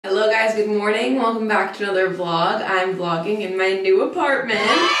guys, good morning. Welcome back to another vlog. I'm vlogging in my new apartment.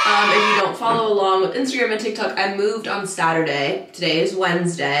 If you don't follow along with Instagram and TikTok, I moved on Saturday. Today is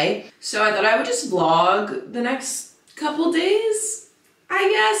Wednesday. So I thought I would just vlog the next couple days, I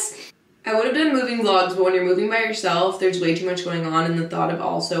guess. I would have done moving vlogs, but when you're moving by yourself, there's way too much going on, and the thought of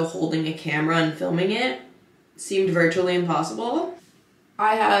also holding a camera and filming it seemed virtually impossible.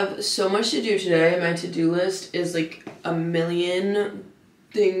 I have so much to do today. My to-do list is like a million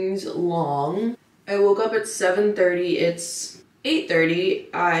things long. I woke up at 7:30. It's 8:30.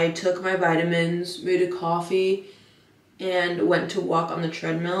 I took my vitamins, made a coffee, and went to walk on the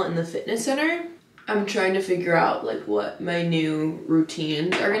treadmill in the fitness center. I'm trying to figure out like what my new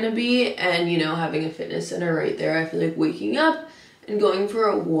routines are gonna be, and you know, having a fitness center right there, I feel like waking up and going for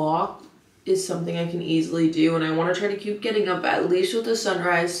a walk is something I can easily do, and I want to try to keep getting up at least with the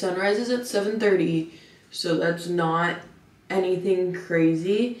sunrise. Sunrise is at 7:30, so that's not anything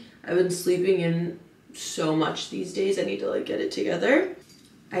crazy. I've been sleeping in so much these days. I need to like get it together.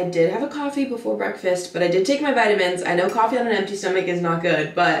 I did have a coffee before breakfast, but I did take my vitamins. I know coffee on an empty stomach is not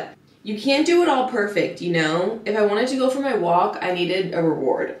good, but you can't do it all perfect, you know? If I wanted to go for my walk, I needed a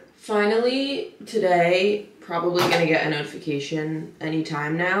reward. Finally, today, probably gonna get a notification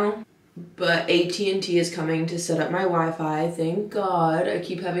anytime now, but AT&T is coming to set up my Wi-Fi. Thank God. I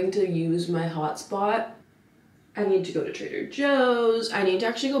keep having to use my hotspot. I need to go to Trader Joe's. I need to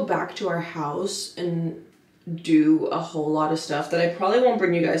actually go back to our house and do a whole lot of stuff that I probably won't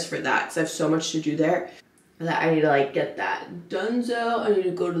bring you guys for that because I have so much to do there. That I need to like get that donezo. I need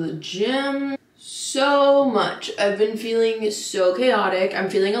to go to the gym. So much. I've been feeling so chaotic. I'm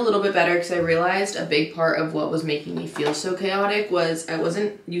feeling a little bit better because I realized a big part of what was making me feel so chaotic was I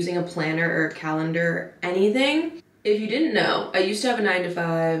wasn't using a planner or a calendar, anything. If you didn't know, I used to have a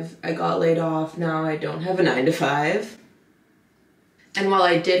 9-to-5. I got laid off. Now I don't have a 9-to-5. And while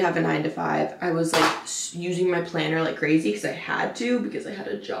I did have a 9-to-5, I was like using my planner like crazy because I had to, because I had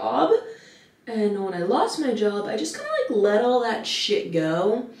a job. And when I lost my job, I just kind of like let all that shit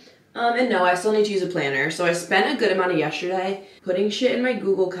go. And no, I still need to use a planner. So I spent a good amount of yesterday putting shit in my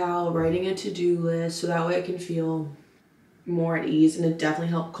Google Cal, writing a to-do list so that way I can feel more at ease, and it definitely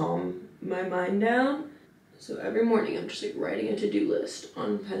helped calm my mind down. So every morning I'm just like writing a to-do list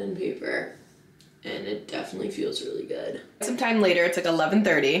on pen and paper, and it definitely feels really good. Sometime later, it's like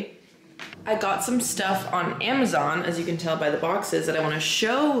 11:30. I got some stuff on Amazon, as you can tell by the boxes, that I want to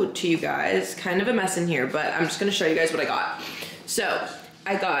show to you guys. Kind of a mess in here, but I'm just going to show you guys what I got. So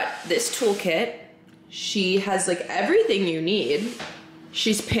I got this toolkit. She has like everything you need.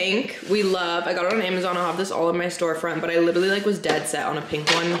 She's pink. We love. I got it on Amazon. I'll have this all in my storefront, but I literally like was dead set on a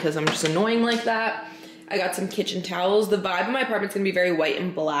pink one because I'm just annoying like that. I got some kitchen towels. The vibe of my apartment's gonna be very white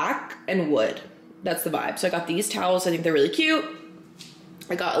and black and wood. That's the vibe. So I got these towels. I think they're really cute.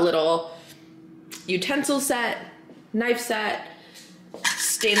 I got a little utensil set, knife set,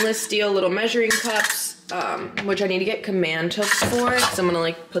 stainless steel little measuring cups, which I need to get command hooks for because I'm gonna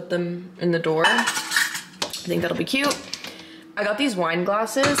like put them in the door. I think that'll be cute. I got these wine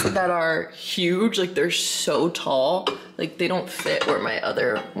glasses that are huge. Like they're so tall. Like they don't fit where my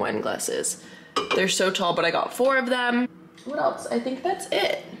other wine glass is. They're so tall, but I got 4 of them. What else? I think that's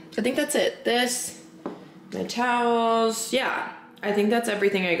it. I think that's it. This, my towels. Yeah, I think that's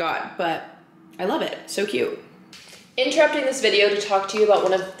everything I got, but I love it. So cute. Interrupting this video to talk to you about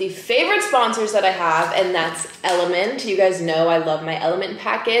one of the favorite sponsors that I have, and that's Element. You guys know I love my Element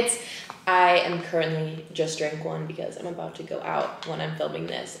packets. I am currently just drank one because I'm about to go out when I'm filming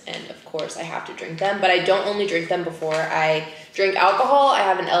this, and of course I have to drink them, but I don't only drink them before I drink alcohol. I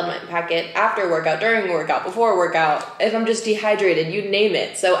have an Element packet after workout, during workout, before workout, if I'm just dehydrated, you name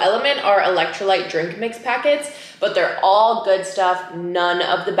it. So Element are electrolyte drink mix packets, but they're all good stuff, none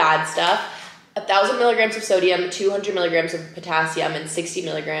of the bad stuff. 1,000 milligrams of sodium, 200 milligrams of potassium, and 60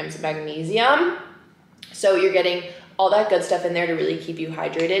 milligrams of magnesium. So you're getting all that good stuff in there to really keep you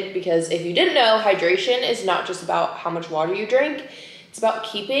hydrated, because if you didn't know, hydration is not just about how much water you drink, it's about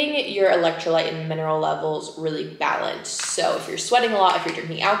keeping your electrolyte and mineral levels really balanced. So if you're sweating a lot, if you're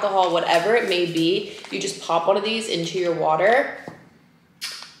drinking alcohol, whatever it may be, you just pop one of these into your water.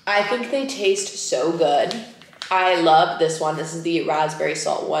 I think they taste so good. I love this one. This is the raspberry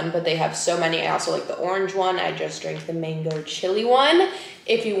salt one, but they have so many. I also like the orange one. I just drank the mango chili one.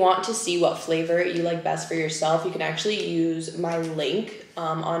 If you want to see what flavor you like best for yourself, you can actually use my link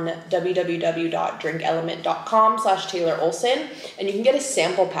on www.drinkelement.com/Taylor Olson, and you can get a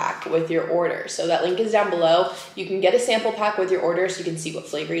sample pack with your order. So that link is down below. You can get a sample pack with your order so you can see what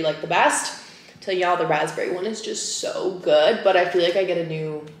flavor you like the best. Tell y'all the raspberry one is just so good, but I feel like I get a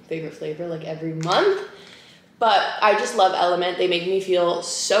new favorite flavor like every month. but I just love Element. They make me feel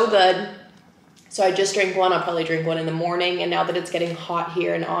so good. So I just drank one. I'll probably drink one in the morning. And now that it's getting hot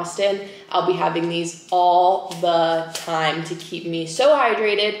here in Austin, I'll be having these all the time to keep me so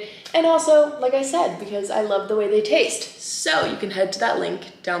hydrated. And also, like I said, because I love the way they taste. So you can head to that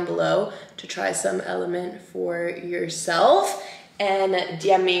link down below to try some Element for yourself. And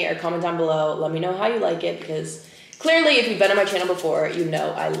DM me or comment down below. Let me know how you like it, because clearly if you've been on my channel before, you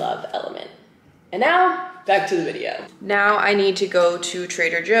know I love Element. And now, back to the video. Now I need to go to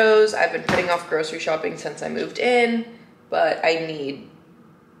Trader Joe's. I've been putting off grocery shopping since I moved in, but I need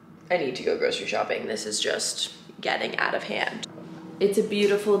to go grocery shopping. This is just getting out of hand. It's a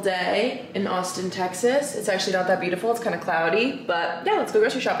beautiful day in Austin, Texas. It's actually not that beautiful, it's kind of cloudy, but yeah, let's go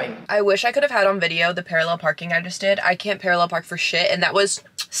grocery shopping. I wish I could have had on video the parallel parking I just did. I can't parallel park for shit, and that was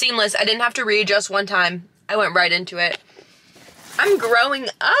seamless. I didn't have to readjust one time. I went right into it. I'm growing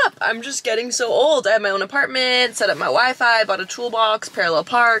up. I'm just getting so old. I have my own apartment, set up my Wi-Fi, bought a toolbox, parallel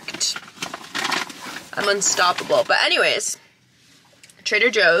parked. I'm unstoppable. But anyways,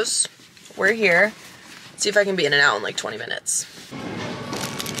 Trader Joe's, we're here. Let's see if I can be in and out in like 20 minutes.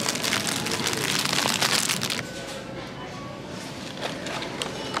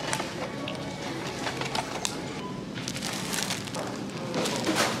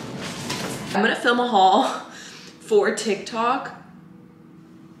 I'm gonna film a haul for TikTok,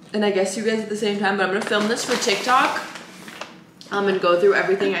 and I guess you guys at the same time, but I'm gonna film this for TikTok. I'm gonna go through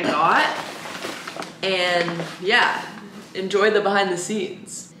everything I got, and yeah, enjoy the behind the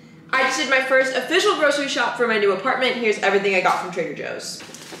scenes. I just did my first official grocery shop for my new apartment. Here's everything I got from Trader Joe's.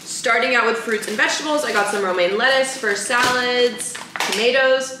 Starting out with fruits and vegetables, I got some romaine lettuce for salads,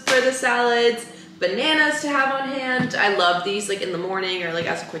 tomatoes for the salads, bananas to have on hand. I love these like in the morning or like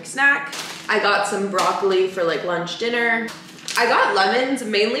as a quick snack. I got some broccoli for like lunch, dinner. I got lemons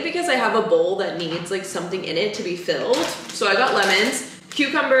mainly because I have a bowl that needs like something in it to be filled. So I got lemons,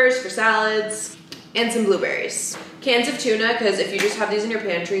 cucumbers for salads, and some blueberries. Cans of tuna, because if you just have these in your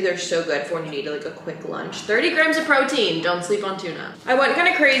pantry, they're so good for when you need like a quick lunch. 30 grams of protein, don't sleep on tuna. I went kind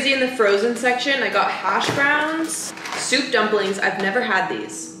of crazy in the frozen section. I got hash browns, soup dumplings. I've never had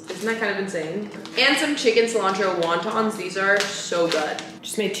these. Isn't that kind of insane? And some chicken cilantro wontons. These are so good.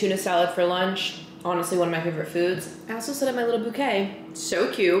 Just made tuna salad for lunch. Honestly, one of my favorite foods. I also set up my little bouquet.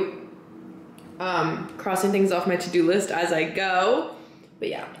 So cute. Crossing things off my to-do list as I go. But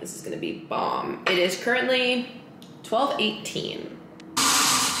yeah, this is gonna be bomb. It is currently 12:18.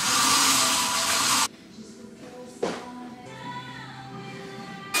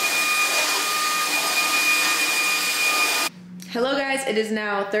 Hello guys, it is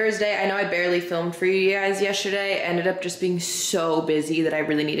now Thursday. I know I barely filmed for you guys yesterday. I ended up just being so busy that I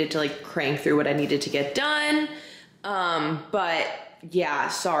really needed to like crank through what I needed to get done. But yeah,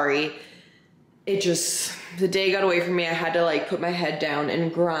 sorry. The day got away from me. I had to like put my head down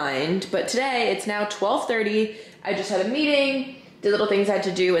and grind. But today it's now 12:30. I just had a meeting, did little things I had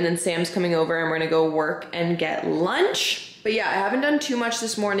to do, and then Sam's coming over and we're gonna go work and get lunch. But yeah, I haven't done too much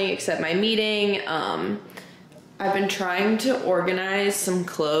this morning except my meeting. I've been trying to organize some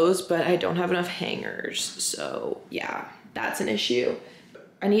clothes, but I don't have enough hangers. So yeah, that's an issue.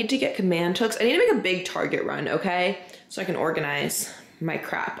 I need to get command hooks. I need to make a big Target run, okay? So I can organize my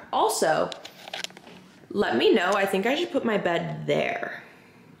crap. Also, let me know, I think I should put my bed there.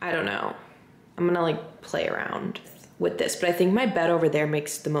 I don't know. I'm gonna like play around with this, but I think my bed over there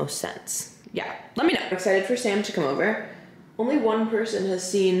makes the most sense. Yeah, let me know. I'm excited for Sam to come over. Only one person has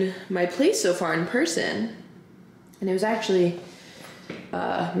seen my place so far in person. And it was actually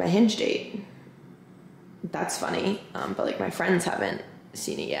my Hinge date. That's funny, but like my friends haven't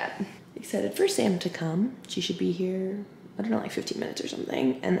seen it yet. Excited for Sam to come. She should be here, I don't know, like 15 minutes or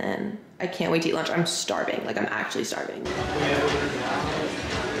something. And then I can't wait to eat lunch. I'm starving, like I'm actually starving.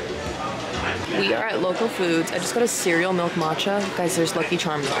 We are at Local Foods. I just got a cereal milk matcha. Guys, there's Lucky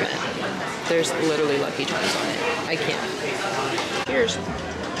Charms on it. There's literally Lucky Charms on it. I can't. Cheers.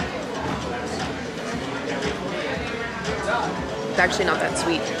 It's actually not that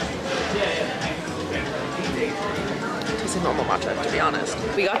sweet. It tastes like normal matcha, to be honest.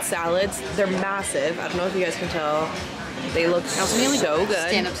 We got salads. They're massive. I don't know if you guys can tell. They look so good.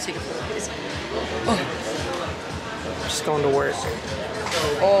 Stand up to take a photo, please. Oh. Just going to work.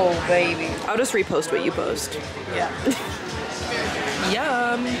 Oh, baby. I'll just repost what you post. Yeah.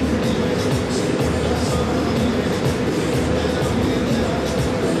 Yum.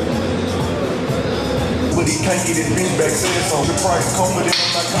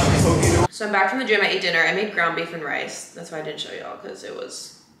 So I'm back from the gym. I ate dinner. I made ground beef and rice. That's why I didn't show y'all, because it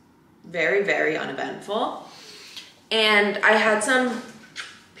was very, very uneventful. And I had some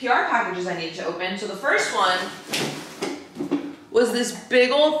PR packages I needed to open. So the first one was this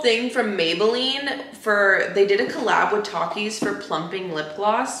big old thing from Maybelline they did a collab with Takis for plumping lip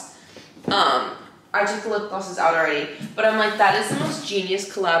gloss. I took the lip glosses out already, but I'm like, that is the most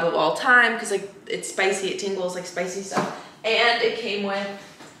genius collab of all time because like it's spicy, it tingles like spicy stuff. And it came with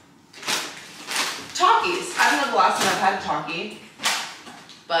Takis. I don't know the last time I've had a Taki,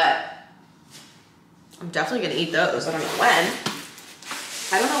 but I'm definitely gonna eat those. I don't know when.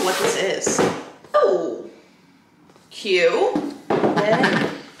 I don't know what this is. Oh, cute.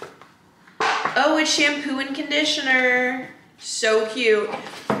 Oh, it's shampoo and conditioner. So cute.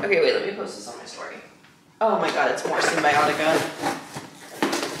 Okay, wait, let me post this on my story. Oh my god, it's more Symbiotica.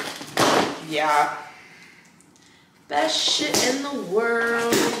 Yeah. Best shit in the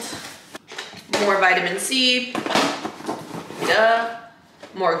world. More vitamin C. Duh.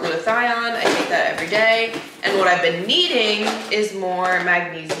 More glutathione. I take that every day. And what I've been needing is more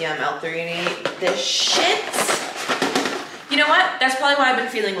magnesium L-threonate. This shit. You know what? That's probably why I've been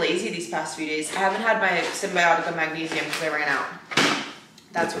feeling lazy these past few days. I haven't had my Symbiotica magnesium because I ran out.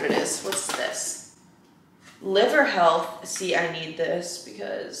 That's what it is. What's this? Liver health. See, I need this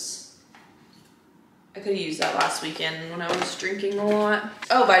because I could have used that last weekend when I was drinking a lot.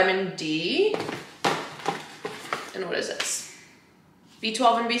 Oh, vitamin D. And what is this?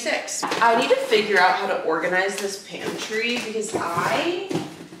 B12 and B6. I need to figure out how to organize this pantry because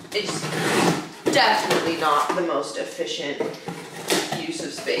it's definitely not the most efficient use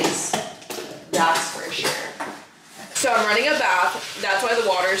of space. That's for sure. So I'm running a bath. That's why the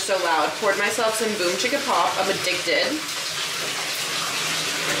water is so loud. Poured myself some Boom Chicka Pop. I'm addicted.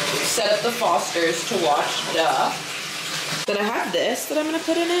 Set up the Fosters to watch. Duh. Then I have this that I'm gonna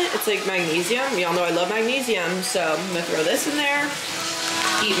put in it. It's like magnesium. Y'all know I love magnesium, so I'm gonna throw this in there.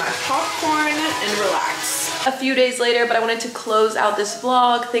 Eat my popcorn and relax. A few days later, but I wanted to close out this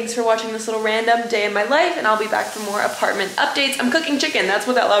vlog. Thanks for watching this little random day in my life, and I'll be back for more apartment updates. I'm cooking chicken. That's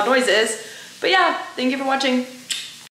what that loud noise is. But yeah, thank you for watching.